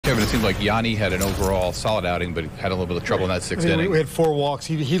It seemed like Yonny had an overall solid outing, but had a little bit of trouble in that sixth inning. We had 4 walks.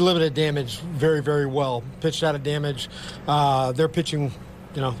 He limited damage very, very well. Pitched out of damage. Their pitching,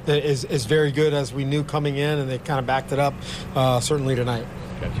 is very good, as we knew coming in, and they kind of backed it up certainly tonight.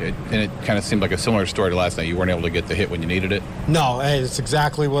 Gotcha. And it kind of seemed like a similar story to last night. You weren't able to get the hit when you needed it? No, it's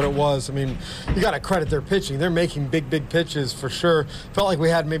exactly what it was. I mean, you got to credit their pitching. They're making big pitches for sure. Felt like we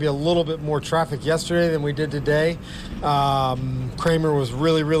had maybe a little bit more traffic yesterday than we did today. Kramer was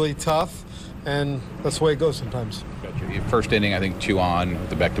really, really tough, and that's the way it goes sometimes. Gotcha. Your first inning, I think 2 on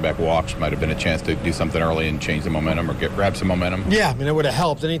with the back-to-back walks might have been a chance to do something early and change the momentum or grab some momentum. Yeah, I mean, it would have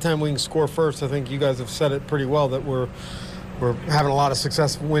helped. Anytime we can score first, I think you guys have said it pretty well that we're having a lot of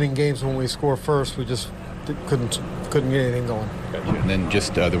success winning games when we score first. We just couldn't get anything going. Gotcha. And then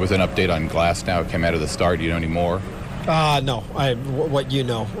just there was an update on Glass now. It came out of the start. Do you know any more? No. What you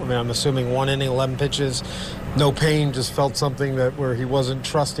know. I mean, I'm assuming 1 inning, 11 pitches, no pain, just felt something where he wasn't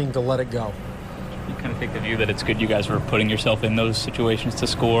trusting to let it go. You kind of take the view that it's good you guys were putting yourself in those situations to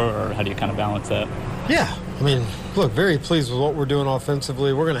score, or how do you kind of balance that? Yeah. I mean, look, very pleased with what we're doing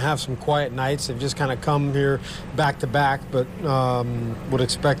offensively. We're going to have some quiet nights. They've just kind of come here back-to-back, but would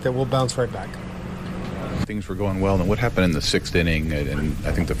expect that we'll bounce right back. Things were going well. And what happened in the 6th inning? And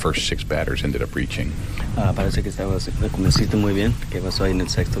I think the first 6 batters ended up reaching. Parece que comenzaste muy bien. ¿Qué pasó ahí en el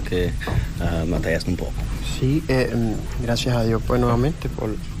sexto que batallaste un poco? Sí, gracias a Dios pues nuevamente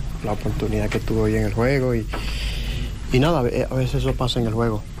por la oportunidad que tuve hoy en el juego y nada, a veces eso pasa en el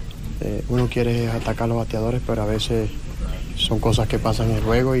juego. Uno quiere atacar a los bateadores, pero a veces son cosas que pasan en el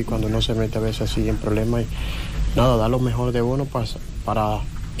juego y cuando uno se mete a veces así en problemas y nada, dar lo mejor de uno para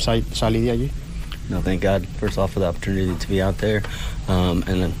salir de allí. No, thank God, first off, for the opportunity to be out there. And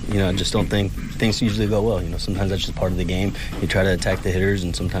then, I just don't think things usually go well. Sometimes that's just part of the game. You try to attack the hitters,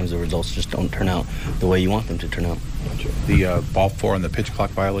 and sometimes the results just don't turn out the way you want them to turn out. The ball 4 on the pitch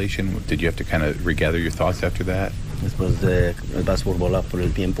clock violation, did you have to kind of regather your thoughts after that? Después de el paso por bola por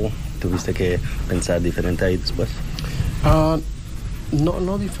el tiempo, ¿tuviste que pensar diferente ahí después?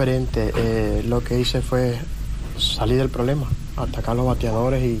 No diferente. Lo que hice fue salir del problema, atacar a los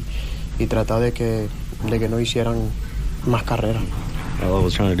bateadores y tratar de que no hicieran más carreras. All I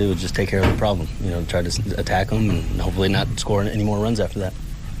was trying to do was just take care of the problem. Try to attack them and hopefully not score any more runs after that.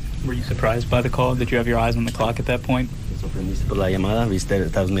 Were you surprised by the call? Did you have your eyes on the clock at that point? ¿Te sorprendiste por la llamada? ¿Viste?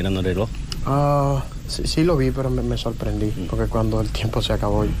 ¿Estabas mirando el reloj? Sí lo vi, pero me sorprendí, porque cuando el tiempo se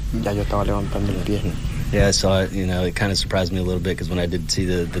acabó ya yo estaba levantando el pie. Yeah, I saw it. It kind of surprised me a little bit because when I did see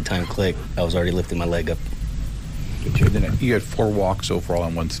the time click, I was already lifting my leg up. You had 4 walks overall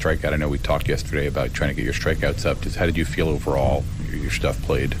and 1 strikeout. I know we talked yesterday about trying to get your strikeouts up. How did you feel overall your stuff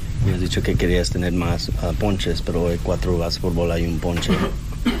played? Me has dicho que querías tener más ponches, pero hoy 4 bases por bola y un ponche.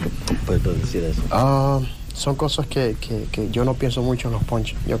 ¿Puedes decir eso? Son cosas que yo no pienso mucho en los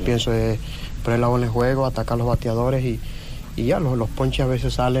ponches. Yo pienso en poner la bola en juego, atacar a los bateadores y ya, los ponches a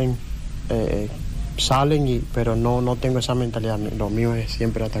veces salen, pero no tengo esa mentalidad. Lo mío es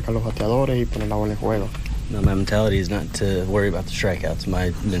siempre atacar a los bateadores y poner la bola en juego. No, my mentality is not to worry about the strikeouts.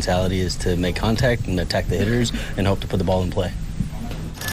 My mentality is to make contact and attack the hitters and hope to put the ball in play.